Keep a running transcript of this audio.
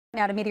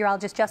Now to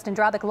meteorologist Justin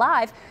Drabick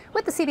live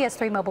with the CBS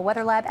 3 Mobile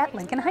Weather Lab at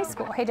Lincoln High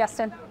School. Hey,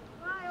 Justin.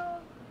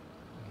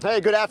 Hey,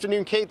 good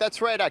afternoon, Kate.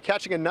 That's right.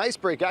 Catching a nice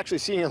break, actually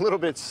seeing a little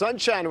bit of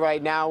sunshine right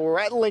now. We're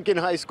at Lincoln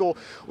High School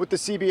with the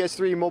CBS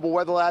 3 Mobile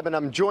Weather Lab, and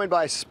I'm joined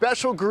by a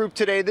special group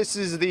today. This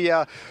is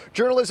the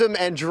journalism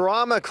and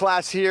drama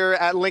class here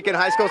at Lincoln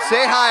High School.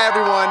 Say hi,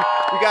 everyone.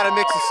 We got a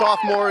mix of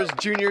sophomores,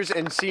 juniors,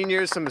 and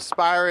seniors, some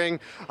aspiring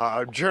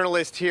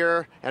journalists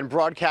here and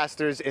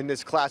broadcasters in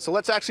this class. So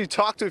let's actually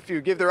talk to a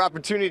few, give their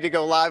opportunity to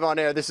go live on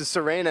air. This is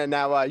Serena.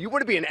 Now, you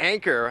want to be an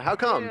anchor. How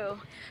come?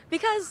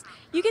 Because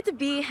you get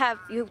to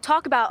you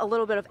talk about a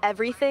little bit of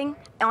everything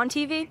on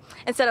TV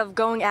instead of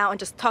going out and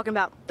just talking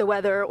about the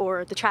weather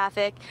or the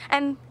traffic,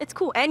 and it's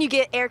cool. And you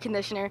get air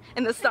conditioner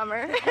in the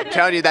summer. I'm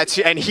telling you,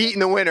 and heat in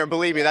the winter.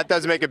 Believe me, that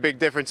does make a big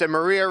difference. And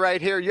Maria,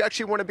 right here, you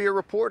actually want to be a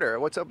reporter.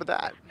 What's up with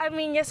that? I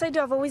mean, yes, I do.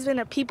 I've always been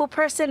a people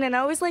person, and I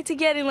always like to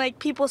get in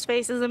people's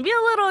faces and be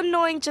a little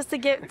annoying just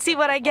to see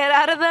what I get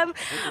out of them.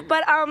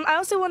 But I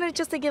also wanted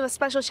just to give a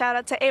special shout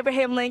out to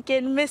Abraham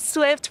Lincoln, Miss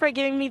Swift for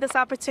giving me this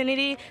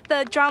opportunity,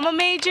 the drama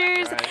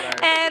majors,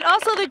 and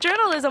also the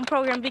journalism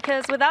program,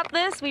 because without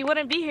this, we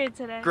wouldn't be here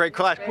today. Great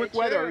class. Quick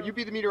weather. You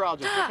be the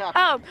meteorologist. What's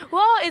happening?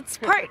 Well, it's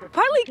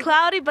partly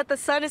cloudy, but the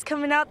sun is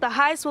coming out. The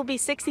highs will be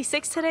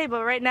 66 today,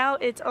 but right now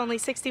it's only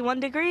 61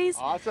 degrees.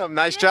 Awesome.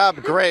 Nice job.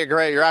 Great.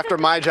 You're after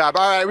my job.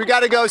 All right, we got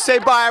to go. Say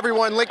bye,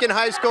 everyone. Lincoln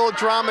High School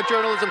drama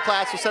journalism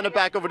class. We'll send it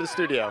back over to the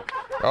studio.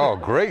 Oh,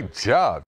 great job.